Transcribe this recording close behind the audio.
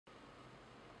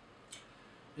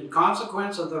In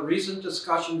consequence of the recent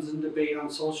discussions and debate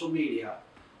on social media,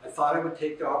 I thought I would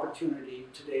take the opportunity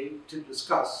today to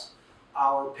discuss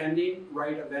our pending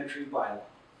right of entry bylaw.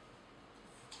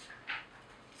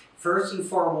 First and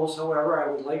foremost, however,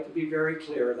 I would like to be very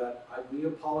clear that we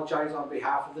apologize on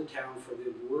behalf of the town for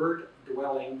the word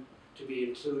dwelling to be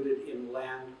included in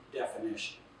land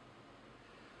definition.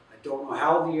 I don't know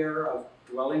how the error of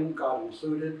dwelling got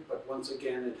included, but once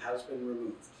again, it has been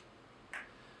removed.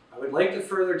 I would like to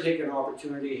further take an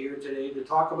opportunity here today to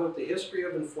talk about the history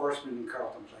of enforcement in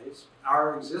Carleton Place,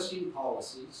 our existing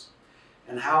policies,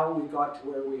 and how we got to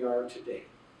where we are today.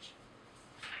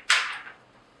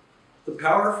 The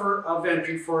power of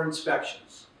entry for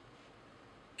inspections.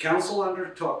 Council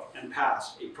undertook and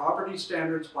passed a property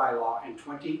standards bylaw in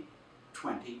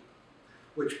 2020,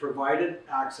 which provided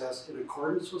access in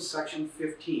accordance with Section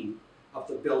 15 of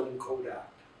the Building Code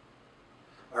Act.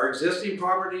 Our existing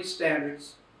property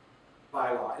standards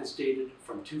bylaw is dated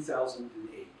from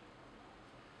 2008.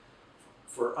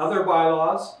 For other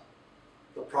bylaws,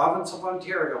 the province of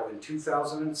Ontario in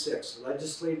 2006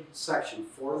 legislated Section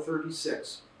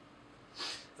 436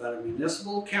 that a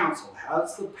municipal council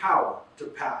has the power to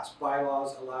pass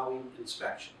bylaws allowing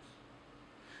inspections.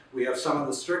 We have some of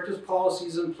the strictest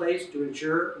policies in place to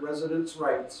ensure residents'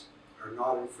 rights are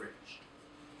not infringed.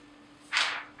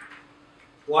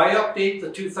 Why update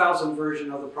the 2000 version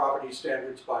of the property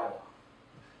standards bylaw?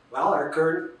 Well, our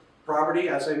current property,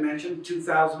 as I mentioned,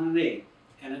 2008,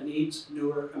 and it needs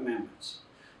newer amendments.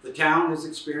 The town is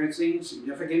experiencing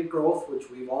significant growth, which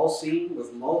we've all seen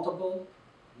with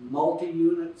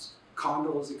multi-units,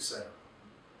 condos, etc.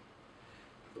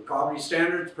 The property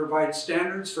standards provide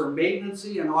standards for maintenance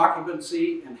and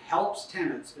occupancy and helps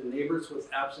tenants and neighbors with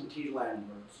absentee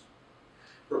landlords.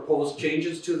 Proposed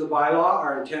changes to the bylaw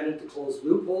are intended to close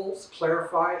loopholes,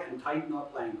 clarify, and tighten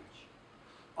up language,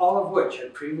 all of which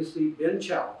had previously been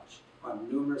challenged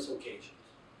on numerous occasions.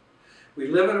 We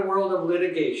live in a world of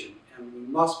litigation, and we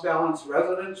must balance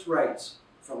residents' rights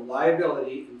from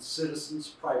liability and citizens'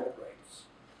 private rights.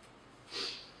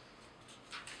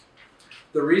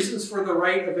 The reasons for the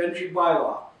right of entry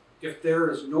bylaw. If there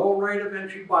is no right of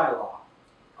entry bylaw,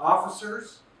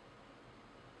 officers,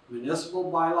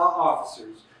 municipal bylaw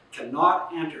officers,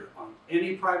 cannot enter on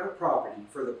any private property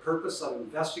for the purpose of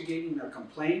investigating a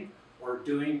complaint or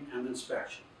doing an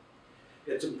inspection.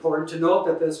 It's important to note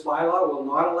that this bylaw will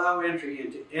not allow entry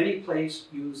into any place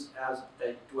used as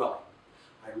a dwelling.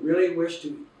 I really wish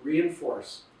to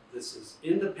reinforce this is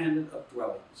independent of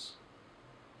dwellings.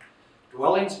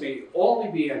 Dwellings may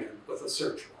only be entered with a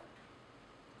search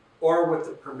warrant or with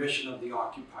the permission of the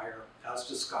occupier as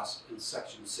discussed in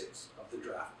Section 6 of the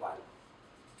draft bylaw.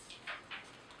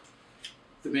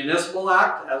 The Municipal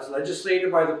Act, as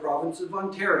legislated by the Province of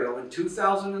Ontario in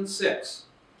 2006,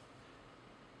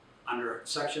 under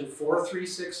Section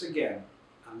 436 again,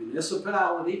 a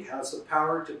municipality has the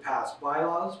power to pass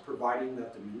bylaws providing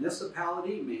that the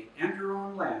municipality may enter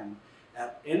on land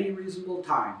at any reasonable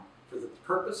time for the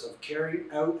purpose of carrying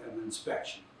out an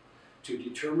inspection to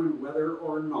determine whether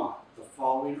or not the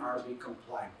following are to be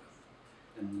complied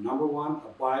with. And number one,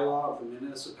 a bylaw of the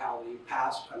municipality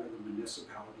passed under the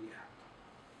Municipality Act.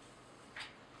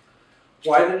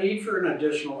 Why the need for an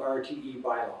additional RTE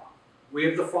bylaw? We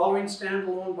have the following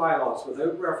standalone bylaws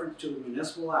without reference to the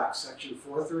Municipal Act, Section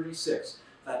 436,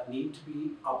 that need to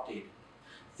be updated.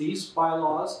 These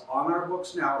bylaws on our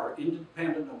books now are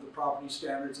independent of the Property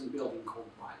Standards and Building Code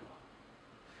bylaw.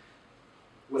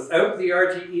 Without the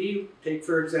RTE, take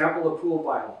for example a pool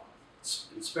bylaw.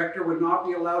 Inspector would not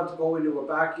be allowed to go into a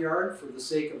backyard for the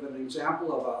sake of an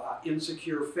example of an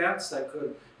insecure fence that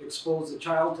could expose a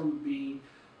child to be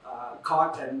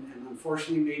caught and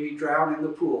unfortunately maybe drown in the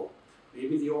pool.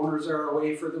 Maybe the owners are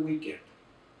away for the weekend.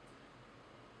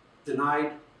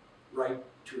 Denied right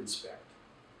to inspect.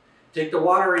 Take the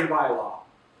watering bylaw.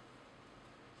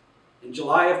 In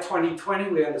July of 2020,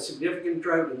 we had a significant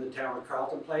drought in the town of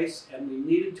Carleton Place, and we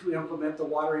needed to implement the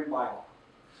watering bylaw.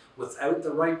 Without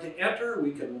the right to enter,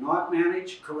 we cannot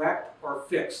manage, correct, or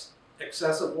fix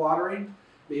excessive watering.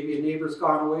 Maybe a neighbor's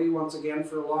gone away once again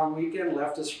for a long weekend,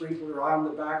 left a sprinkler on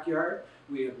in the backyard.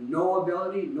 We have no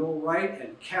ability, no right,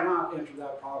 and cannot enter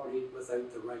that property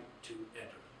without the right to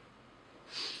enter.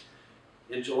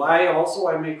 In July also,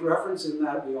 I make reference in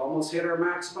that we almost hit our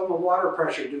maximum of water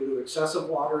pressure due to excessive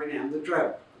watering and the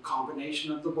drought, a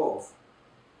combination of the both.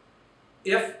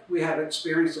 If we had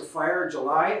experienced a fire in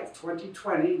July of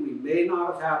 2020, we may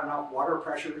not have had enough water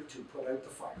pressure to put out the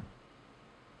fire.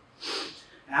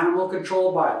 Animal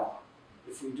control bylaw.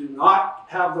 If we do not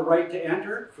have the right to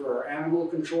enter for our animal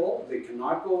control, they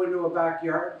cannot go into a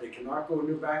backyard. They cannot go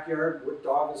into a backyard where a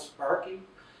dog is barking.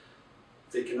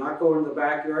 They cannot go in the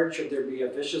backyard should there be a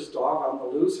vicious dog on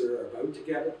the loose or about to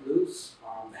get it loose.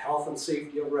 The health and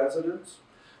safety of residents.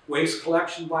 Waste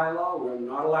collection bylaw, we're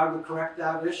not allowed to correct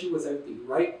that issue without the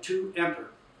right to enter,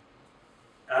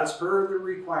 as per the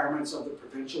requirements of the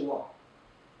provincial law.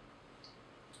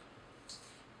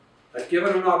 I've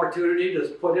given an opportunity to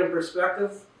put in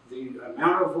perspective the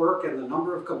amount of work and the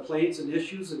number of complaints and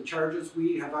issues and charges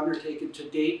we have undertaken to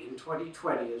date in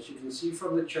 2020. As you can see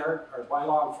from the chart, our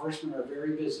bylaw enforcement are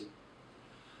very busy.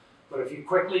 But if you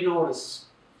quickly notice,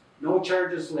 no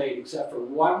charges laid except for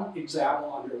one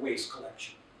example under waste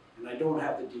collection. And I don't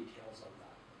have the details of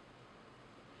that.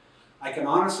 I can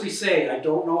honestly say I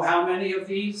don't know how many of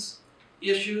these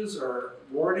issues or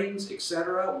warnings,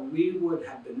 etc., we would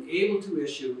have been able to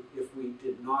issue if we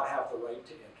did not have the right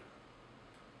to enter.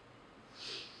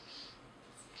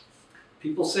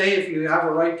 People say if you have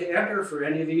a right to enter for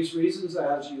any of these reasons,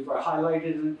 as you've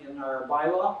highlighted in our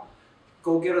bylaw,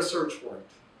 go get a search warrant.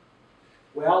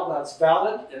 Well, that's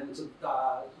valid, and it's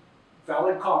a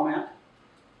valid comment.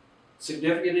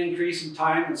 Significant increase in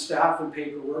time and staff and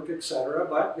paperwork, etc.,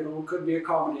 but could be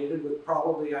accommodated with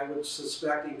probably, I would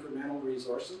suspect, incremental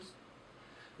resources.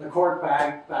 The court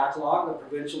backlog, the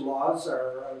provincial laws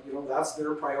are, that's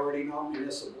their priority, not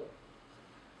municipal.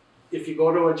 If you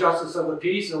go to a justice of the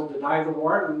peace, they'll deny the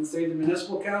warrant and say the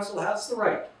municipal council has the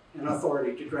right and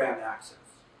authority to grant access.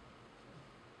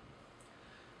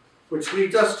 Which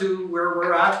leads us to where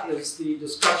we're at is the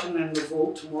discussion and the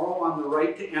vote tomorrow on the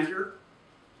right to enter.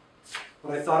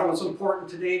 But I thought it was important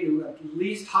today to at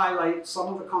least highlight some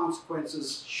of the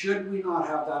consequences should we not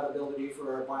have that ability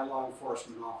for our bylaw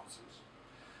enforcement officers.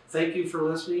 Thank you for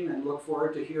listening and look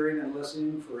forward to hearing and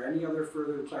listening for any other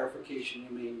further clarification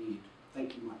you may need.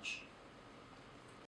 Thank you much.